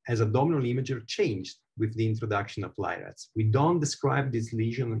life as abdominal imager changed with the introduction of LIRADS. We don't describe this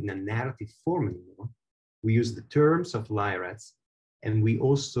lesion in a narrative form anymore. We use the terms of LIRADS, and we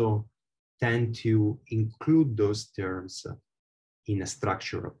also tend to include those terms in a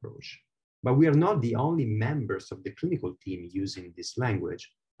structural approach. But we are not the only members of the clinical team using this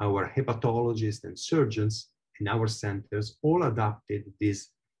language. Our hepatologists and surgeons in our centers all adopted this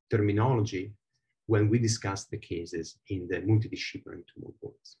terminology when we discussed the cases in the multidisciplinary tumor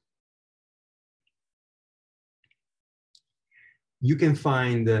boards. You can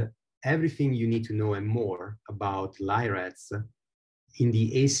find everything you need to know and more about LIRADS in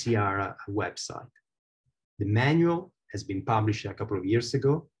the ACR website. The manual has been published a couple of years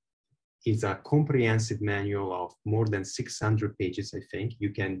ago. It's a comprehensive manual of more than 600 pages, I think. You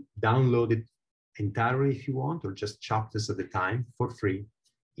can download it entirely if you want, or just chapters at a time for free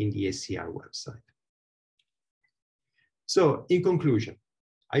in the ACR website. So in conclusion,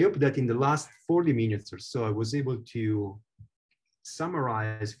 I hope that in the last 40 minutes or so, I was able to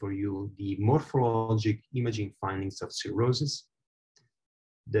summarize for you the morphologic imaging findings of cirrhosis,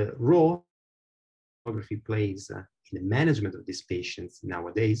 the role photography plays in the management of these patients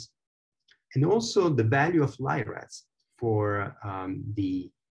nowadays, and also the value of LIRADS for the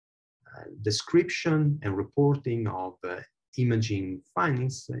description and reporting of imaging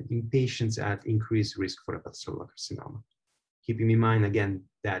findings in patients at increased risk for hepatocellular carcinoma. Keeping in mind, again,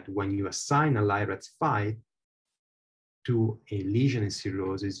 that when you assign a LIRADS 5 to a lesion in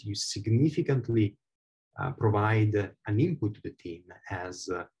cirrhosis, you significantly provide an input to the team, as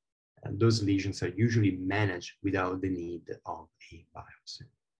those lesions are usually managed without the need of a biopsy.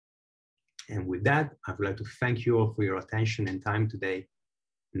 And with that, I would like to thank you all for your attention and time today,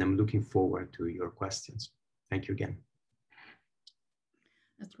 and I'm looking forward to your questions. Thank you again.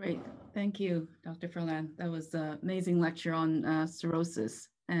 That's great. Thank you, Dr. Furlan. That was an amazing lecture on cirrhosis,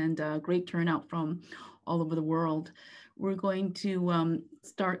 and great turnout from all over the world. We're going to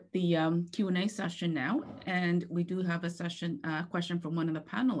start the Q&A session now, and we do have a question from one of the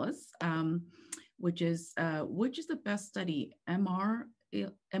panelists, which is the best study, MR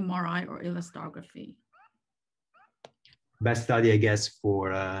MRI or elastography? Best study, I guess,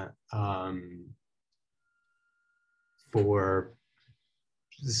 for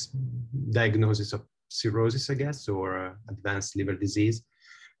this diagnosis of cirrhosis, I guess, or advanced liver disease.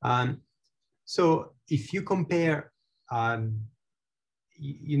 So if you compare,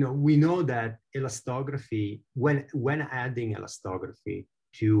 we know that elastography, when adding elastography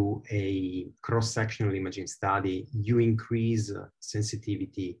to a cross-sectional imaging study, you increase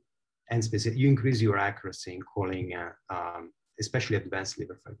sensitivity and you increase your accuracy in calling, especially advanced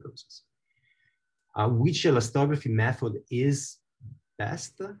liver fibrosis. Which elastography method is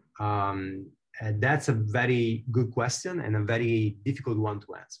best? That's a very good question and a very difficult one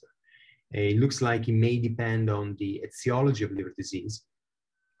to answer. It looks like it may depend on the etiology of liver disease.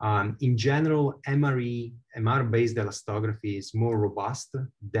 In general, MR-based elastography is more robust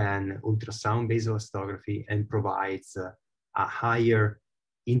than ultrasound-based elastography and provides a higher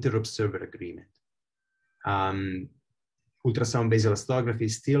inter-observer agreement. Ultrasound-based elastography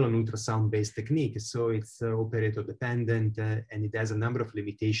is still an ultrasound-based technique, so it's operator-dependent, and it has a number of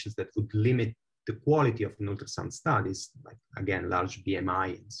limitations that would limit the quality of an ultrasound studies, like, again, large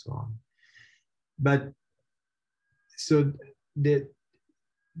BMI and so on. But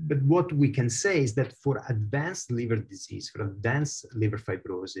what we can say is that for advanced liver disease, for advanced liver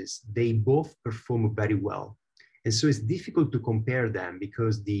fibrosis, they both perform very well. And so it's difficult to compare them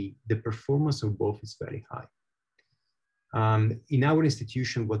because the performance of both is very high. In our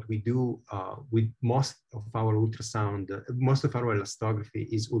institution, what we do with most of our elastography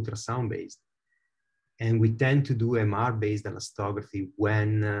is ultrasound-based. And we tend to do MR-based elastography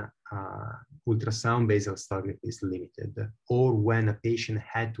when ultrasound-based elastography is limited, or when a patient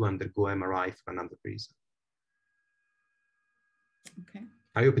had to undergo MRI for another reason. Okay.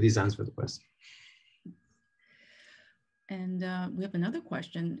 I hope this answers the question. And we have another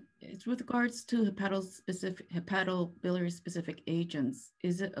question. It's with regards to hepatobiliary-specific agents.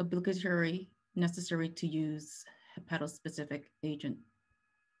 Is it necessary to use hepatospecific agent?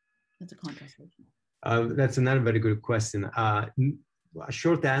 That's a contrast question. That's another very good question. A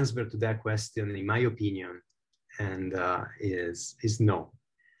short answer to that question, in my opinion, is no.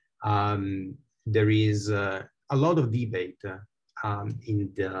 There is a lot of debate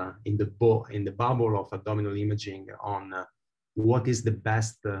in the bubble of abdominal imaging on what is the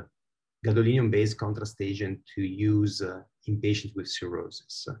best gadolinium-based contrast agent to use in patients with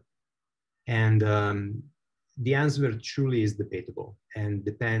cirrhosis. And the answer truly is debatable and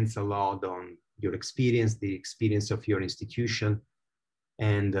depends a lot on your experience, the experience of your institution,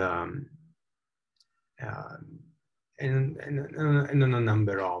 and on a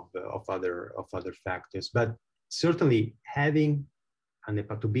number of other factors. But certainly having an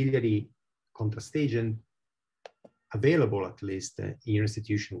hepatobiliary contrast agent available, at least in your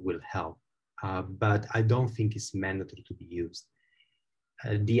institution, will help. But I don't think it's mandatory to be used.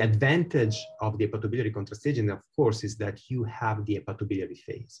 The advantage of the hepatobiliary contrast agent, of course, is that you have the hepatobiliary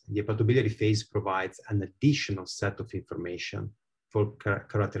phase. The hepatobiliary phase provides an additional set of information for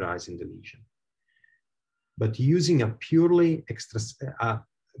characterizing the lesion. But using a purely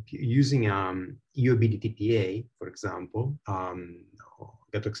using EOB-DTPA, for example,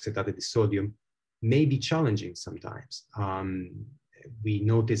 gatoxetate de sodium, may be challenging sometimes. We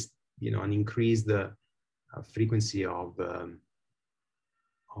noticed, an increased frequency of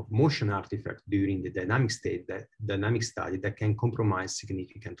motion artifacts during the dynamic study that can compromise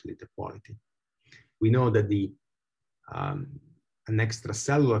significantly the quality. We know that an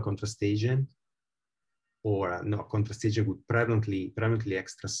extracellular contrast agent, or no contrast agent with prevalently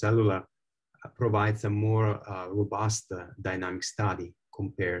extracellular, provides a more robust dynamic study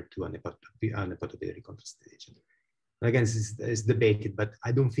compared to an hepatobiliary contrast agent. Again, it's debated, but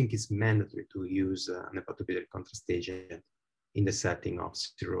I don't think it's mandatory to use an hepatobiliary contrast agent in the setting of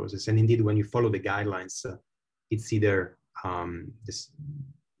cirrhosis. And indeed, when you follow the guidelines, it's either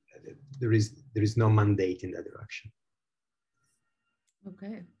there is no mandate in that direction.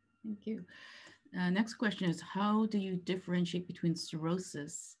 Okay, thank you. Next question is, how do you differentiate between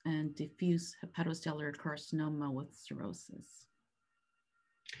cirrhosis and diffuse hepatocellular carcinoma with cirrhosis?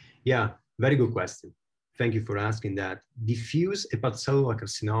 Yeah, very good question. Thank you for asking that. Diffuse hepatocellular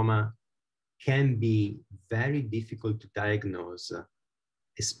carcinoma can be very difficult to diagnose,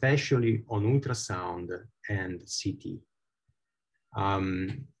 especially on ultrasound and CT.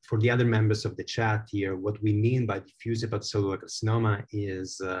 For the other members of the chat here, what we mean by diffuse hepatocellular carcinoma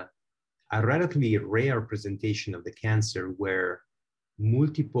is a relatively rare presentation of the cancer where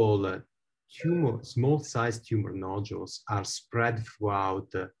multiple small-sized tumor nodules are spread throughout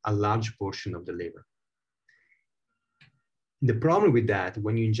a large portion of the liver. The problem with that,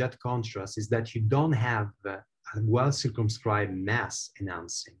 when you inject contrast, is that you don't have a well-circumscribed mass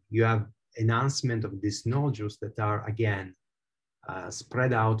enhancing. You have enhancement of these nodules that are, again,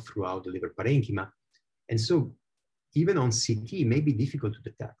 spread out throughout the liver parenchyma. And so even on CT, it may be difficult to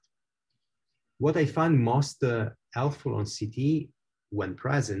detect. What I find most helpful on CT when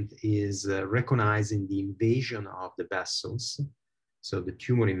present is recognizing the invasion of the vessels, so the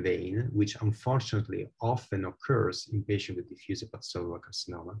tumor in vein, which unfortunately often occurs in patients with diffuse hepatocellular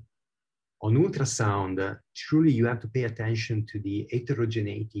carcinoma. On ultrasound, truly you have to pay attention to the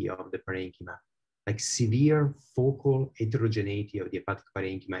heterogeneity of the parenchyma, like severe focal heterogeneity of the hepatic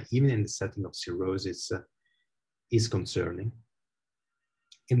parenchyma, even in the setting of cirrhosis, is concerning.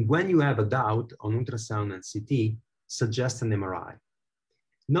 And when you have a doubt on ultrasound and CT, suggest an MRI.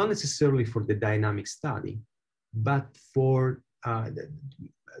 Not necessarily for the dynamic study, but for the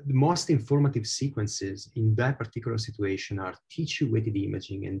most informative sequences in that particular situation are tissue-weighted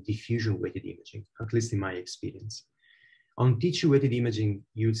imaging and diffusion-weighted imaging, at least in my experience. On tissue-weighted imaging,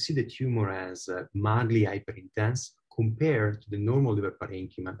 you see the tumor as mildly hyperintense compared to the normal liver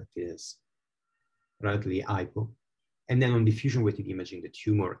parenchyma that is relatively hypo. And then on diffusion-weighted imaging, the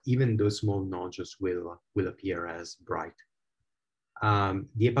tumor, even those small nodules will appear as bright. The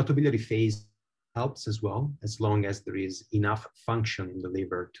hepatobiliary phase helps as well, as long as there is enough function in the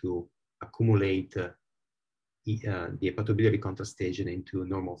liver to accumulate the hepatobiliary contrast agent into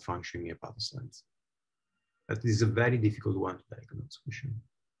normal functioning hepatocytes. But this is a very difficult one to diagnose for sure,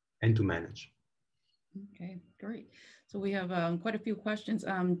 and to manage. Okay, great. So we have quite a few questions.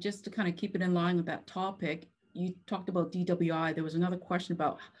 Just to kind of keep it in line with that topic, you talked about DWI. There was another question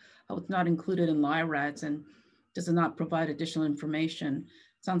about how it's not included in LIRADS and does it not provide additional information?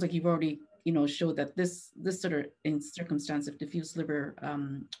 Sounds like you've already, showed that this sort of in circumstance of diffuse liver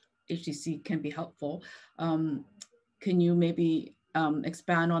HCC can be helpful. Can you maybe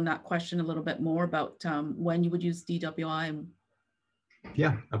expand on that question a little bit more about when you would use DWI?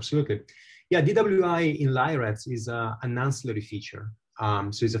 Yeah, absolutely. Yeah, DWI in LIRADS is an ancillary feature.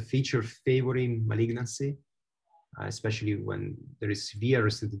 So it's a feature favoring malignancy, especially when there is severe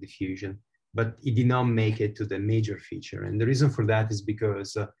restricted diffusion, but it did not make it to the major feature. And the reason for that is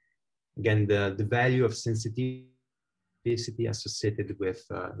because, again, the value of sensitivity associated with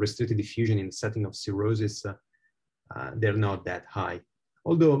restricted diffusion in the setting of cirrhosis, they're not that high.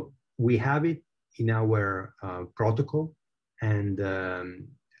 Although we have it in our protocol, and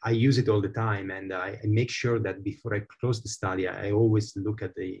I use it all the time, and I make sure that before I close the study, I always look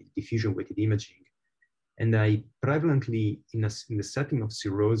at the diffusion-weighted imaging. And I prevalently, in the setting of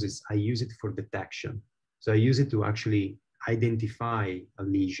cirrhosis, I use it for detection. So I use it to actually identify a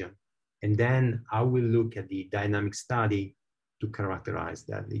lesion. And then I will look at the dynamic study to characterize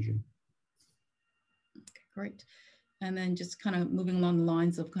that lesion. Okay, great. And then just kind of moving along the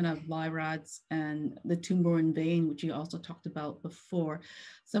lines of kind of LIRADS and the tumor in vein, which you also talked about before.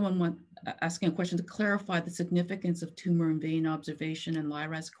 Someone asking a question to clarify the significance of tumor in vein observation in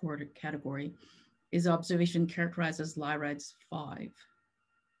LIRADS category. Is observation characterized as LIRADS 5?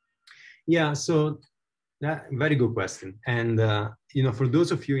 Yeah, so very good question. And for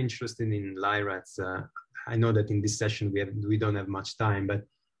those of you interested in LIRADS, I know that in this session we don't have much time, but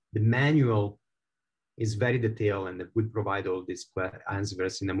the manual is very detailed and it would provide all these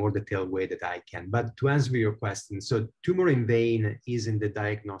answers in a more detailed way that I can. But to answer your question, so tumor in vein is in the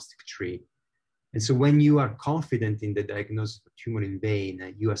diagnostic tree. And so when you are confident in the diagnosis of tumor in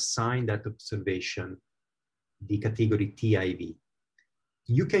vein, you assign that observation the category TIV.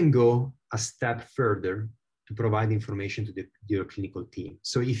 You can go a step further to provide information to your clinical team.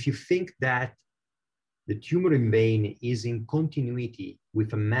 So if you think that the tumor in vein is in continuity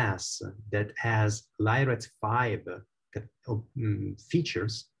with a mass that has LIRADS 5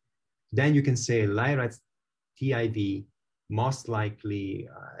 features, then you can say LIRADS TIV, most likely,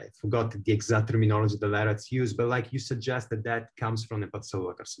 I forgot the exact terminology the LIRADS use, but like you suggest that comes from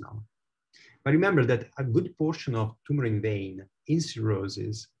hepatocellular carcinoma. But remember that a good portion of tumor in vein in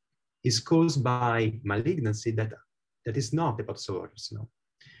cirrhosis is caused by malignancy that is not hepatocellular carcinoma.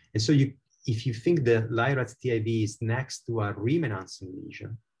 And so if you think the LIRADS TIV is next to a re-enhancing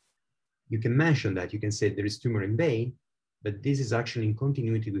lesion, you can mention that. You can say there is tumor in vein, but this is actually in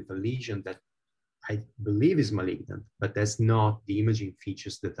continuity with a lesion that I believe is malignant, but that's not the imaging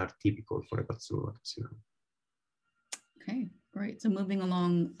features that are typical for hepatocellular carcinoma. Okay, great. So moving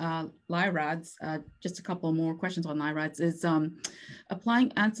along, LIRADS, just a couple more questions on LIRADS is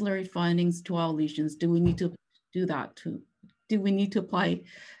applying ancillary findings to all lesions. Do we need to do that too? Do we need to apply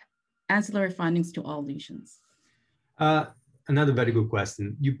ancillary findings to all lesions? Another very good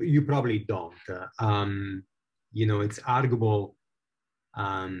question. You probably don't. it's arguable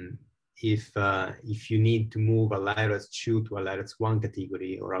if you need to move a LIRAS 2 to a LIRAS 1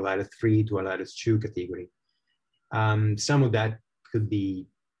 category or a LIRAS 3 to a LIRAS 2 category. Some of that could be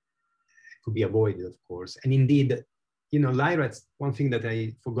avoided, of course. And indeed, LIRAS, one thing that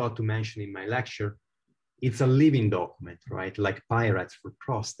I forgot to mention in my lecture, it's a living document, right? Like PIRATS for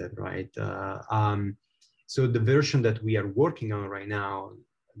prostate, right? So the version that we are working on right now,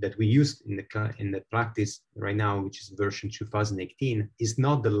 that we use in the practice right now, which is version 2018, is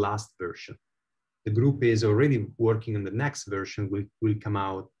not the last version. The group is already working on the next version, will come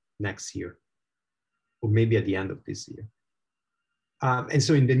out next year, or maybe at the end of this year. And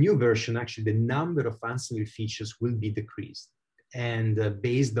so in the new version, actually, the number of ancillary features will be decreased, and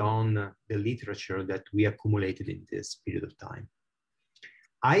based on the literature that we accumulated in this period of time.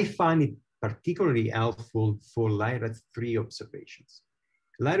 I find it particularly helpful for LIRAS 3 observations.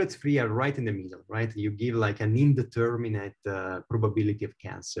 LIRAS 3 are right in the middle, right? You give like an indeterminate probability of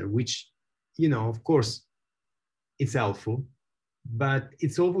cancer, which, of course, it's helpful, but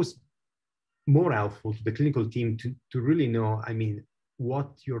it's always more helpful to the clinical team to really know,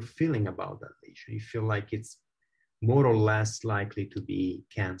 what you're feeling about that lesion. You feel like it's more or less likely to be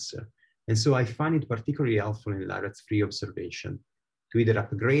cancer. And so I find it particularly helpful in LIRAS 3 observation to either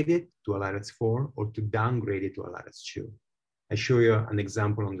upgrade it to a LIRAS 4 or to downgrade it to a LIRAS 2. I show you an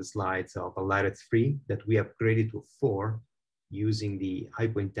example on the slides of a LIRAS 3 that we upgraded to a 4 using the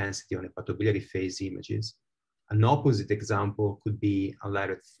hypointensity on hepatobiliary phase images. An opposite example could be a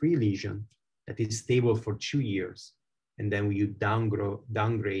LIRAS 3 lesion that is stable for 2 years, and then you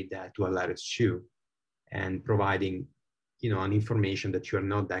downgrade that to a LIRAS 2, and providing, an information that you are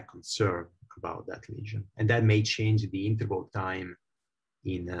not that concerned about that lesion. And that may change the interval time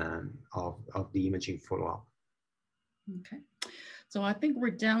of the imaging follow-up. Okay. So I think we're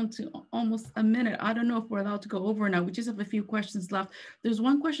down to almost a minute. I don't know if we're allowed to go over now. We just have a few questions left. There's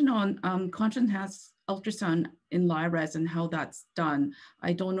one question on contrast ultrasound in LIRAS and how that's done.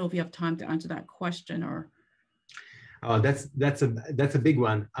 I don't know if you have time to answer that question or. That's a big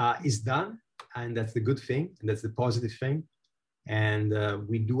one. It's done, and that's the good thing, and that's the positive thing. And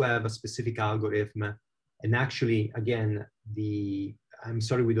we do have a specific algorithm. And actually, again, I'm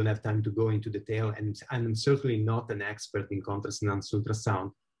sorry we don't have time to go into detail, and I'm certainly not an expert in contrast enhanced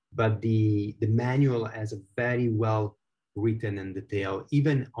ultrasound, but the manual has a very well written and detail,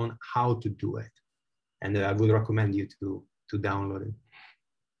 even on how to do it. And I would recommend you to download it.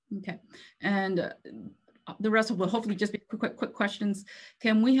 Okay. And the rest will hopefully just be quick questions.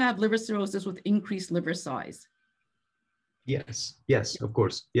 Can we have liver cirrhosis with increased liver size? Yes, of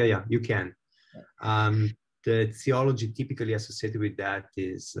course. Yeah, you can. The etiology typically associated with that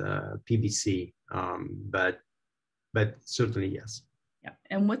is PBC, but certainly yes. Yeah.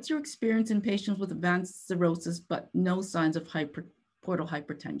 And what's your experience in patients with advanced cirrhosis but no signs of portal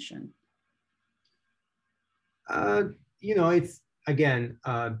hypertension? It's again,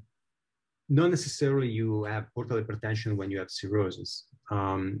 not necessarily you have portal hypertension when you have cirrhosis,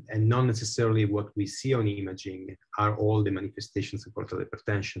 and not necessarily what we see on imaging are all the manifestations of portal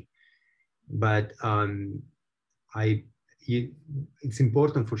hypertension. But it's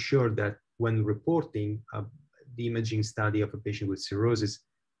important for sure that when reporting the imaging study of a patient with cirrhosis,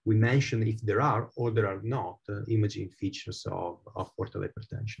 we mention if there are or there are not imaging features of portal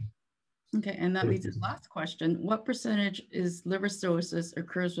hypertension. Okay, and that leads to the last question. What percentage is liver cirrhosis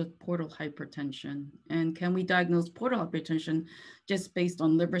occurs with portal hypertension? And can we diagnose portal hypertension just based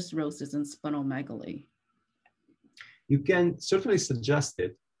on liver cirrhosis and splenomegaly? You can certainly suggest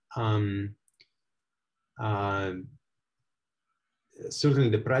it. Certainly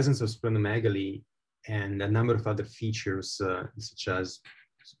the presence of splenomegaly and a number of other features such as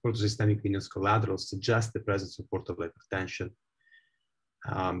portosystemic venous collateral suggest the presence of portal hypertension.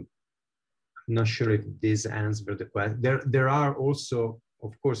 I'm not sure if this answers the question. There are also,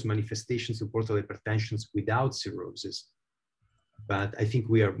 of course, manifestations of portal hypertension without cirrhosis, but I think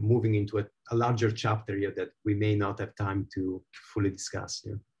we are moving into a larger chapter here that we may not have time to fully discuss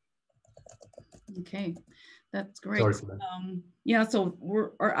here. Okay, that's great. Sorry for that. Yeah, so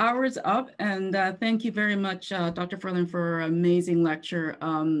our hour is up, and thank you very much, Dr. Furlan, for an amazing lecture.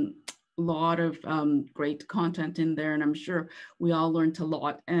 A lot of great content in there, and I'm sure we all learned a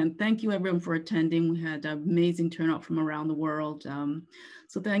lot. And thank you everyone for attending. We had an amazing turnout from around the world.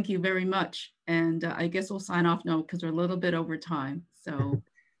 So thank you very much. And I guess we'll sign off now because we're a little bit over time. So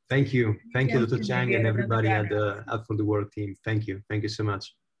thank you. Thank you, Dr. Chang, and everybody at the Out for the World team. Thank you. Thank you so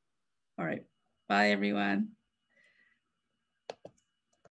much. All right. Bye, everyone.